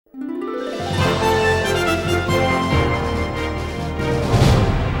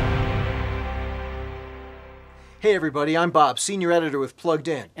Hey everybody, I'm Bob, senior editor with Plugged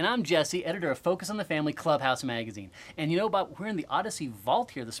In. And I'm Jesse, editor of Focus on the Family Clubhouse magazine. And you know, Bob, we're in the Odyssey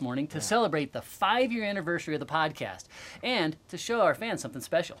Vault here this morning to celebrate the 5-year anniversary of the podcast and to show our fans something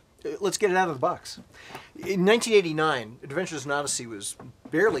special. Let's get it out of the box. In 1989, Adventures in Odyssey was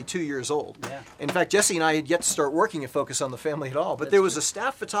barely 2 years old. Yeah. In fact, Jesse and I had yet to start working at Focus on the Family at all, but there was a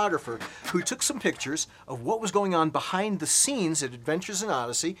staff photographer who took some pictures of what was going on behind the scenes at Adventures in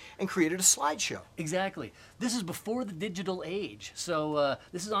Odyssey and created a slideshow. Exactly. This is before the digital age. So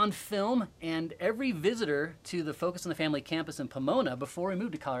this is on film, and every visitor to the Focus on the Family campus in Pomona before we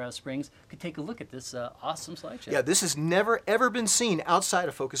moved to Colorado Springs could take a look at this awesome slideshow. Yeah, this has never, ever been seen outside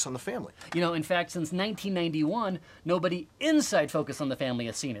of Focus on the Family. You know, in fact, since 1991, nobody inside Focus on the Family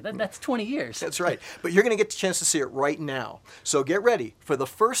has seen it. That's 20 years. That's right. But you're going to get the chance to see it right now. So get ready for the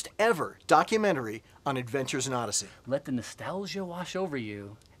first ever documentary on Adventures in Odyssey. Let the nostalgia wash over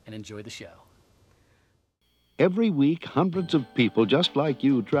you and enjoy the show. Every week, hundreds of people just like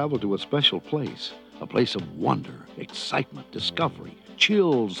you travel to a special place. A place of wonder, excitement, discovery,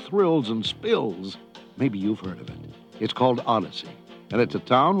 chills, thrills, and spills. Maybe you've heard of it. It's called Odyssey, and it's a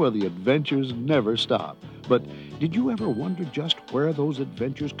town where the adventures never stop. But did you ever wonder just where those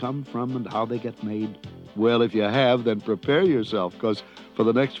adventures come from and how they get made? Well, if you have, then prepare yourself, because for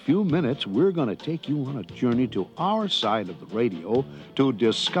the next few minutes, we're going to take you on a journey to our side of the radio to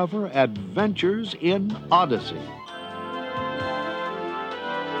discover Adventures in Odyssey.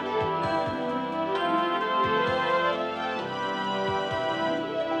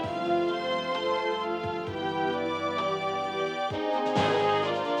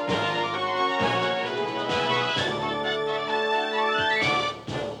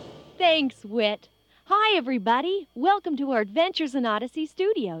 Thanks, Whit. Hi, everybody. Welcome to our Adventures in Odyssey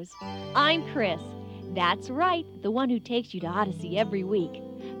studios. I'm Chris. That's right, the one who takes you to Odyssey every week.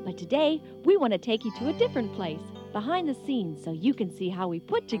 But today, we want to take you to a different place, behind the scenes, so you can see how we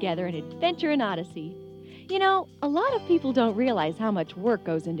put together an adventure in Odyssey. You know, a lot of people don't realize how much work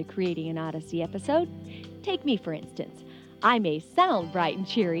goes into creating an Odyssey episode. Take me, for instance. I may sound bright and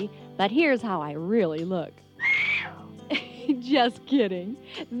cheery, but here's how I really look. Just kidding.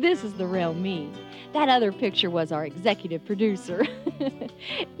 This is the real me. That other picture was our executive producer.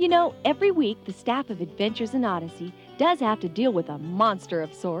 You know, every week the staff of Adventures in Odyssey does have to deal with a monster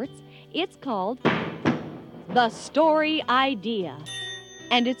of sorts. It's called the Story Idea.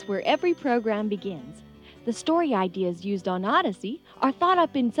 And it's where every program begins. The story ideas used on Odyssey are thought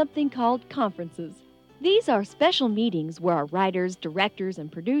up in something called conferences. These are special meetings where our writers, directors,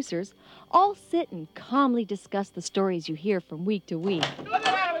 and producers all sit and calmly discuss the stories you hear from week to week.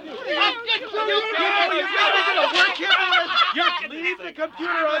 Leave the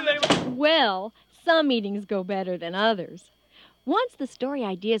computer on there. Well, some meetings go better than others. Once the story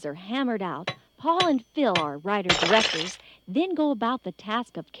ideas are hammered out, Paul and Phil, our writer-directors, then go about the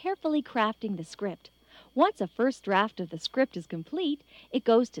task of carefully crafting the script. Once a first draft of the script is complete, it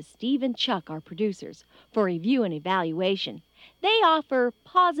goes to Steve and Chuck, our producers, for review and evaluation. They offer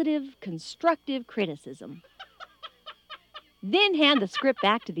positive, constructive criticism. Then hand the script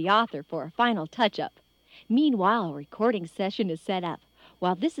back to the author for a final touch-up. Meanwhile, a recording session is set up.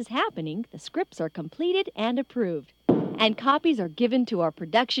 While this is happening, the scripts are completed and approved, and copies are given to our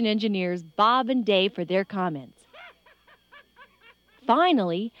production engineers, Bob and Dave, for their comments.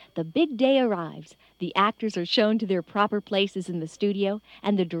 Finally, the big day arrives. The actors are shown to their proper places in the studio,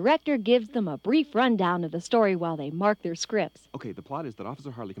 and the director gives them a brief rundown of the story while they mark their scripts. Okay, the plot is that Officer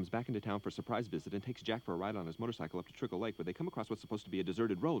Harley comes back into town for a surprise visit and takes Jack for a ride on his motorcycle up to Trickle Lake, where they come across what's supposed to be a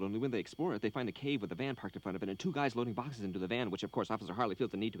deserted road. Only when they explore it, they find a cave with a van parked in front of it and 2 guys loading boxes into the van, which, of course, Officer Harley feels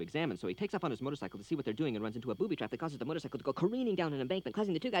the need to examine. So he takes off on his motorcycle to see what they're doing and runs into a booby trap that causes the motorcycle to go careening down an embankment,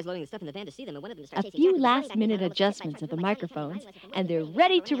 causing the 2 guys loading the stuff in the van to see them, and one of them to start A chasing few Jack. last-minute adjustments of the microphones, and they're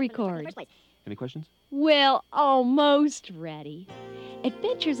ready to record. Any questions? Well, almost ready.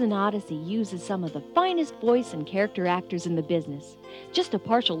 Adventures in Odyssey uses some of the finest voice and character actors in the business. Just a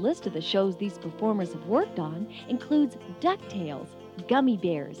partial list of the shows these performers have worked on includes DuckTales, Gummy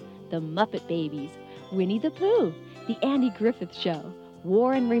Bears, The Muppet Babies, Winnie the Pooh, The Andy Griffith Show,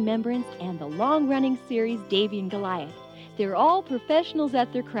 War and Remembrance, and the long-running series Davy and Goliath. They're all professionals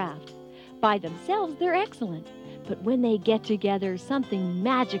at their craft. By themselves, they're excellent. But when they get together, something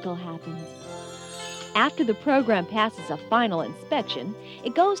magical happens. After the program passes a final inspection,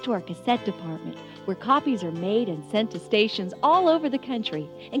 it goes to our cassette department, where copies are made and sent to stations all over the country,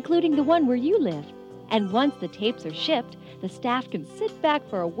 including the one where you live. And once the tapes are shipped, the staff can sit back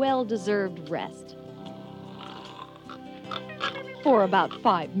for a well-deserved rest. For about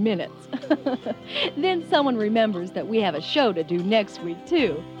 5 minutes. Then someone remembers that we have a show to do next week,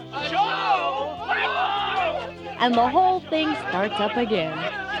 too. and the whole thing starts up again.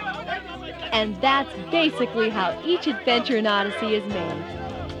 And that's basically how each adventure in Odyssey is made.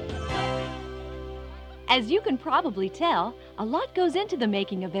 As you can probably tell, a lot goes into the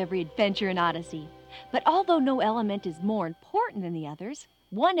making of every adventure in Odyssey. But although no element is more important than the others,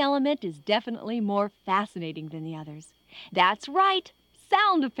 one element is definitely more fascinating than the others. That's right,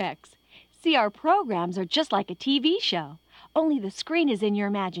 sound effects. See, our programs are just like a TV show, only the screen is in your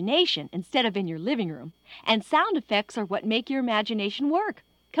imagination instead of in your living room. And sound effects are what make your imagination work.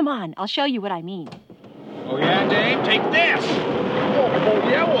 Come on, I'll show you what I mean. Oh, yeah, Dave? Take this! Oh,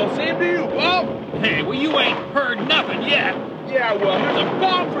 yeah? Well, same to you, Bob. Hey, well, you ain't heard nothing yet. Yeah, well, here's a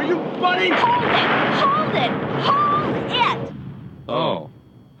bomb for you, buddy! Hold it! Hold it! Oh.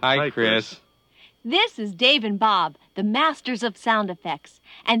 Hi, Chris. This is Dave and Bob, the masters of sound effects,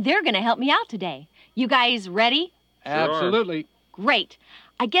 and they're going to help me out today. You guys ready? Absolutely. Great.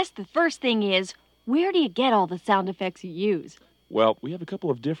 I guess the first thing is, where do you get all the sound effects you use? Well, we have a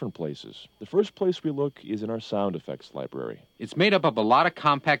couple of different places. The first place we look is in our sound effects library. It's made up of a lot of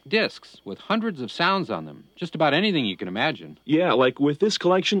compact discs with hundreds of sounds on them. Just about anything you can imagine. Yeah, like with this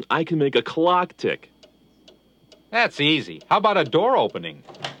collection, I can make a clock tick. That's easy. How about a door opening?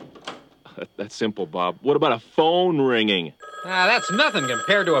 That's simple, Bob. What about a phone ringing? That's nothing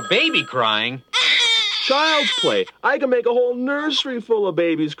compared to a baby crying. Child's play. I can make a whole nursery full of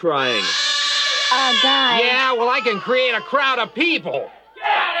babies crying. Guys. Yeah, well, I can create a crowd of people.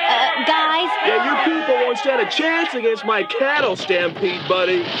 Guys. Yeah, you people won't stand a chance against my cattle stampede,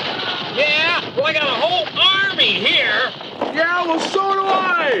 buddy. Yeah, well, I got a whole army here. Yeah, well, so do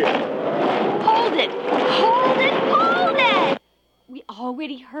I. Hold it! Hold it! Hold it! We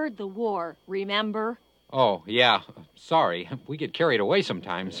already heard the war, remember? Oh, yeah. Sorry. We get carried away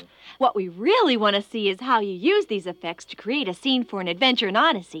sometimes. What we really want to see is how you use these effects to create a scene for an adventure in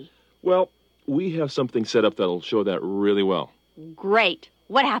Odyssey. Well, we have something set up that'll show that really well. Great.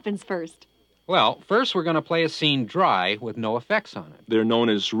 What happens first? Well, first we're going to play a scene dry with no effects on it. They're known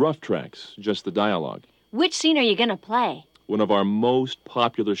as rough tracks, just the dialogue. Which scene are you going to play? One of our most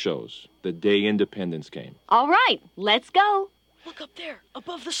popular shows, the day Independence came. All right, let's go. Look up there,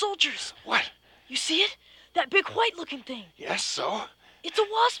 above the soldiers. What? You see it? That big white-looking thing. Yes, so? It's a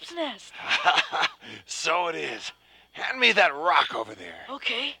wasp's nest. So it is. Hand me that rock over there.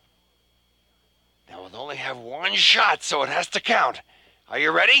 Okay. Now, we'll only have one shot, so it has to count. Are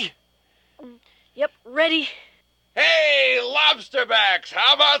you ready? Yep, ready. Hey, lobsterbacks,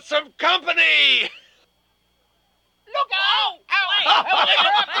 how about some company? Look out!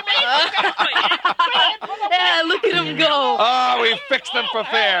 Yeah, look at him go. Oh, we fixed them for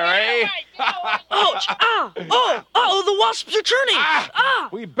fair, eh? Ouch! The wasps are turning!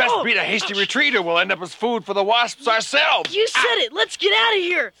 We best beat a hasty retreat or we'll end up as food for the wasps ourselves. You said it! Let's get out of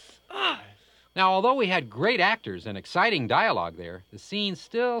here! Now, although we had great actors and exciting dialogue there, the scene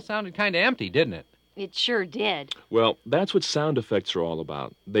still sounded kind of empty, didn't it? It sure did. Well, that's what sound effects are all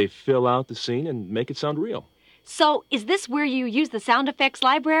about. They fill out the scene and make it sound real. So, is this where you use the sound effects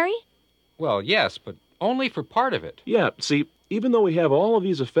library? Well, yes, but only for part of it. Yeah, see, even though we have all of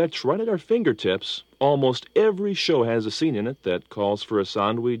these effects right at our fingertips, almost every show has a scene in it that calls for a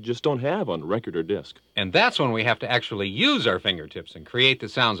sound we just don't have on record or disc. And that's when we have to actually use our fingertips and create the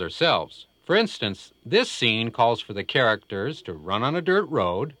sounds ourselves. For instance, this scene calls for the characters to run on a dirt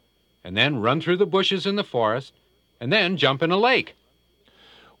road, and then run through the bushes in the forest, and then jump in a lake.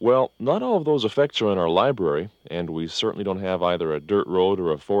 Well, not all of those effects are in our library, and we certainly don't have either a dirt road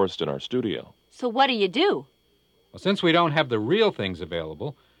or a forest in our studio. So what do? Well, since we don't have the real things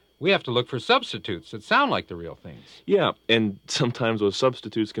available, we have to look for substitutes that sound like the real things. Yeah, and sometimes those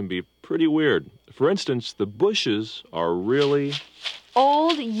substitutes can be pretty weird. For instance, the bushes are really...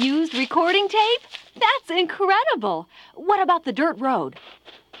 Old, used recording tape? That's incredible. What about the dirt road?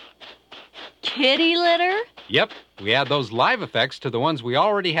 Kitty litter? Yep, we add those live effects to the ones we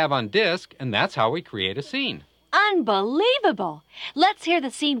already have on disc, and that's how we create a scene. Unbelievable. Let's hear the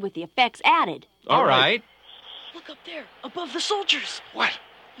scene with the effects added. All right. Look up there, above the soldiers. What?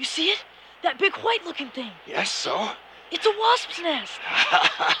 You see it? That big white-looking thing. Yes, so? It's a wasp's nest.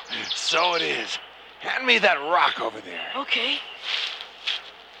 So it is. Hand me that rock over there. Okay.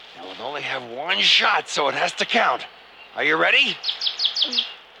 Now, we'll only have one shot, so it has to count. Are you ready?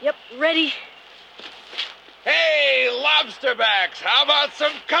 Yep, ready. Hey, lobsterbacks, how about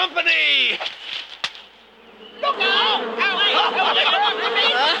some company? Look out!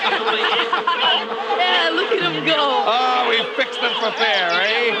 Yeah, look at him go. Oh, we fixed them for fair,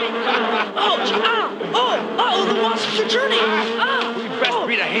 eh? Ouch! The wasps are turning. We best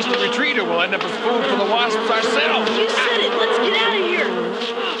beat a hasty retreat or we'll end up as food for the wasps ourselves. You said it. Let's get out of here.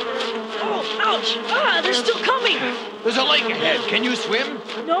 ouch! They're still coming. There's a lake ahead. Can you swim?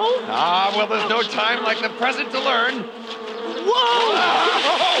 No? Well, there's no time like the present to learn. Whoa!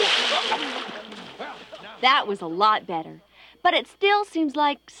 That was a lot better. But it still seems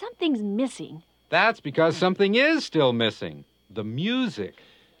like something's missing. That's because something is still missing. The music.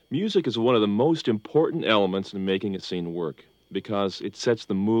 Music is one of the most important elements in making a scene work because it sets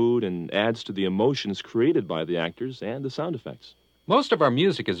the mood and adds to the emotions created by the actors and the sound effects. Most of our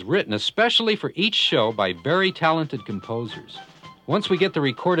music is written especially for each show by very talented composers. Once we get the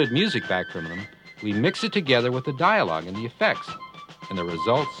recorded music back from them, we mix it together with the dialogue and the effects, and the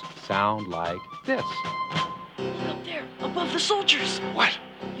results sound like this. Up there, above the soldiers. What?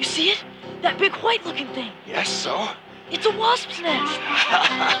 You see it? That big white-looking thing. Yes, so? It's a wasp's nest.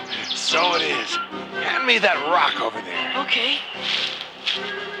 So it is. Hand me that rock over there. Okay.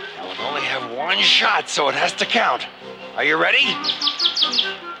 I will only have one shot, so it has to count. Are you ready?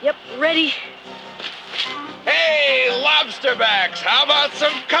 Yep, ready. Hey, lobsterbacks, how about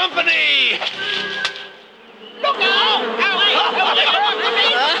some company? Look out!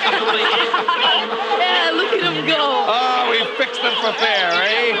 Yeah, look at him go. Oh, we fixed them for fair,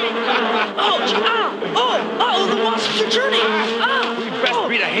 eh? Ouch! The wasps are turning. We'd best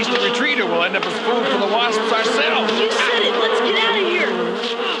beat a hasty retreat or we'll end up as food for the wasps ourselves. You said it. Let's get out of here.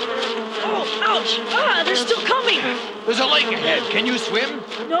 Ouch! They're still coming. There's a lake ahead. Can you swim?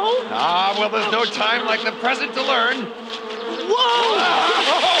 No? Well, there's no time like the present to learn. Whoa!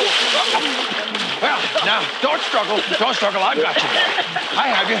 Well, now, don't struggle. Don't struggle. I've got you now. I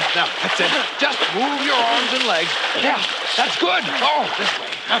have you. Now, that's it. Just move your arms and legs. Yeah, that's good. Oh, this way.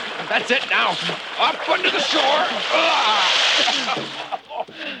 That's it now. Up under the shore.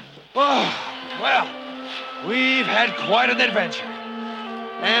 Well, we've had quite an adventure.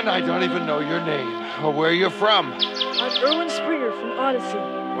 And I don't even know your name or where you're from. I'm Erwin Springer from Odyssey.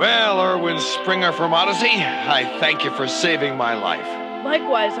 Well, Erwin Springer from Odyssey, I thank you for saving my life.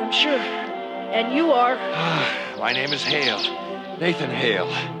 Likewise, I'm sure. And you are? My name is Hale. Nathan Hale.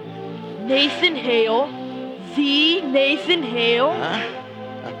 Nathan Hale? The Nathan Hale? Huh?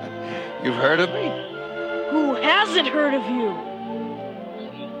 You've heard of me? Who hasn't heard of you?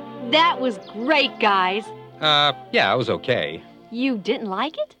 That was great, guys. Yeah, it was okay. You didn't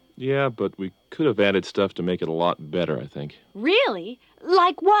like it? Yeah, but we could have added stuff to make it a lot better, I think. Really?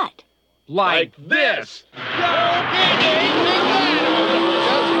 Like what? Like this! I think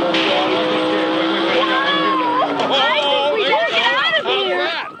we better get out of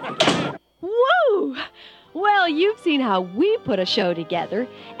here! Woo! Well, you've seen how we put a show together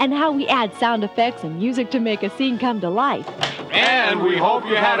and how we add sound effects and music to make a scene come to life. And we hope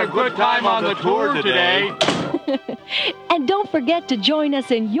you had a good time on the tour today. And don't forget to join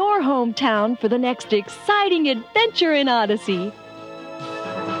us in your hometown for the next exciting adventure in Odyssey.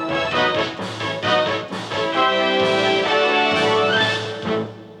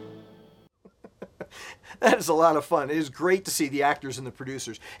 That is a lot of fun. It is great to see the actors and the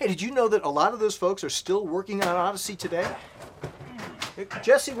producers. Hey, did you know that a lot of those folks are still working on Odyssey today? Hey,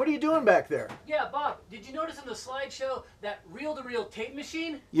 Jesse, what are you doing back there? Yeah, Bob, did you notice in the slideshow that reel-to-reel tape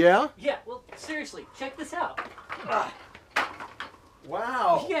machine? Yeah? Yeah, well, seriously, check this out.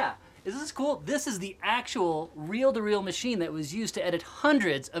 Wow. Yeah, isn't this cool? This is the actual reel-to-reel machine that was used to edit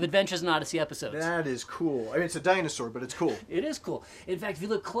hundreds of Adventures in Odyssey episodes. That is cool. I mean, it's a dinosaur, but it's cool. It is cool. In fact, if you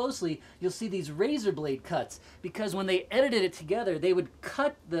look closely, you'll see these razor blade cuts, because when they edited it together, they would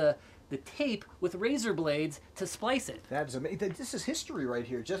cut the tape with razor blades to splice it. That is amazing. This is history right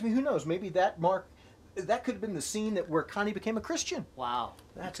here. Jesse, who knows? Maybe that could have been the scene where Connie became a Christian. Wow.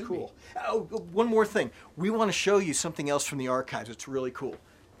 That's cool. Oh, one more thing. We want to show you something else from the archives. It's really cool.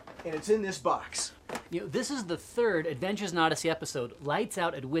 And it's in this box. You know, this is the third Adventures in Odyssey episode, Lights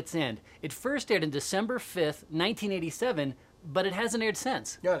Out at Whit's End. It first aired on December 5th, 1987, but it hasn't aired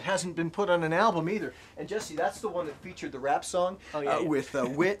since. Yeah, it hasn't been put on an album either. And Jesse, that's the one that featured the rap song with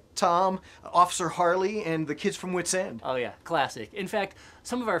Whit, Tom, Officer Harley, and the kids from Whit's End. Oh yeah, classic. In fact,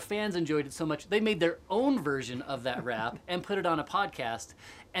 some of our fans enjoyed it so much, they made their own version of that rap and put it on a podcast.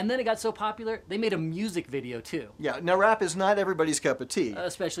 And then it got so popular, they made a music video too. Yeah, now rap is not everybody's cup of tea.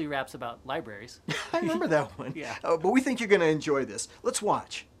 Especially raps about libraries. I remember that one. Yeah. But we think you're going to enjoy this. Let's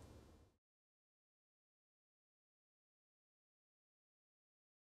watch.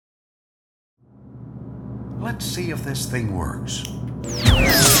 Let's see if this thing works.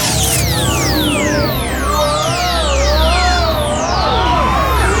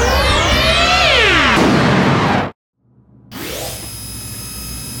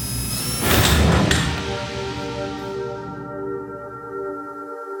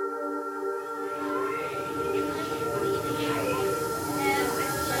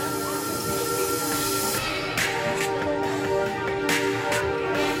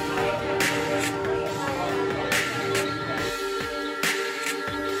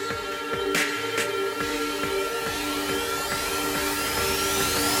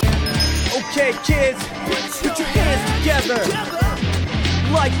 Okay, kids, put your hands together.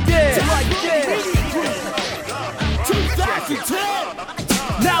 Like this. 2010.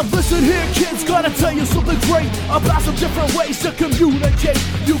 Now listen here, kids, gotta tell you something great about some different ways to communicate.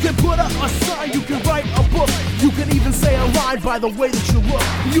 You can put up a sign, you can write a book, you can even say a line by the way that you look.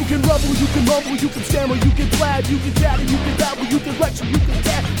 You can rumble, you can mumble, you can stammer, you can blab, you can chatter, you can babble, you can lecture, you can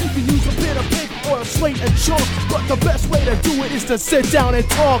tap, you can use a pen, a paper, or a slate and chalk. But the best way to do it is to sit down and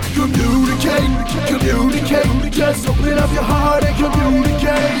talk. Communicate, just open up your heart and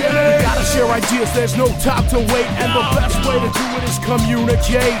communicate. You gotta share ideas, there's no time to wait, and the best way to do it is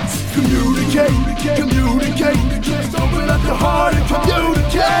communicate. Communicate, just open up your heart and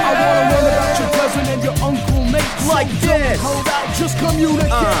communicate. I wanna learn about your cousin and your Uncle Nate. Like this. Hold out, just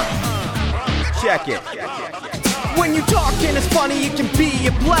communicate. Check it. When you talking, it's funny, it can be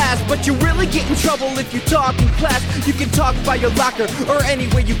a blast, but you really get in trouble if you talk in class. You can talk by your locker or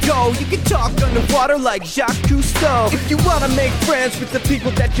anywhere you go. You can talk underwater like Jacques Cousteau. If you wanna make friends with the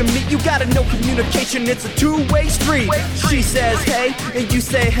people that you meet, you gotta know communication, it's a two-way street. She says hey, and you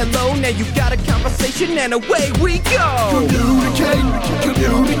say hello. Now you got a conversation and away we go. Communicate,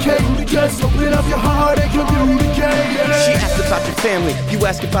 just open up your heart and communicate. She asks about your family, you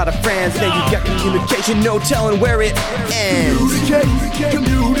ask about her friends. Now you got communication, no telling where it ends.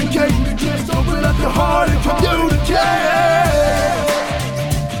 Communicate, just open up your heart and communicate.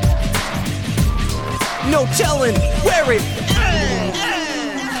 No telling where it ends.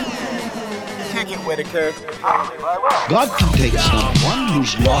 Take it, Whitaker. God can take someone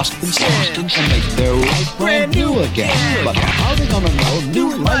who's lost themselves and make their life brand new again. But how are they gonna know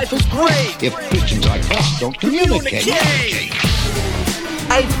new life is great if Christians like us don't communicate?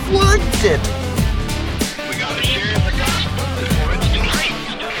 I flunked it.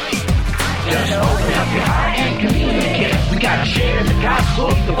 Just open up your heart and communicate. We gotta share the gospel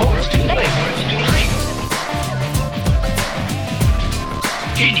before it's too late.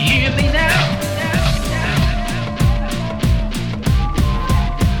 Can you hear me now?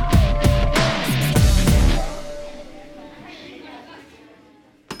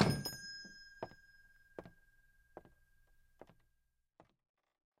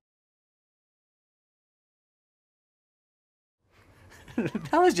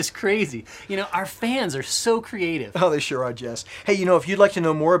 That was just crazy. You know, our fans are so creative. Oh, they sure are, Jess. Hey, you know, if you'd like to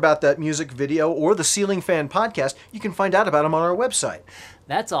know more about that music video or the Ceiling Fan podcast, you can find out about them on our website.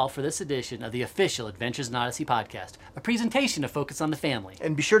 That's all for this edition of the official Adventures in Odyssey podcast, a presentation of Focus on the Family.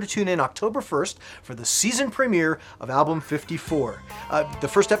 And be sure to tune in October 1st for the season premiere of Album 54. The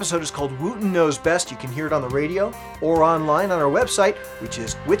first episode is called Wooten Knows Best. You can hear it on the radio or online on our website, which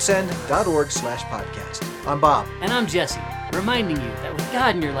is witsend.org/podcast. I'm Bob. And I'm Jesse, reminding you that with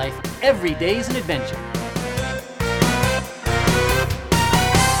God in your life, every day is an adventure.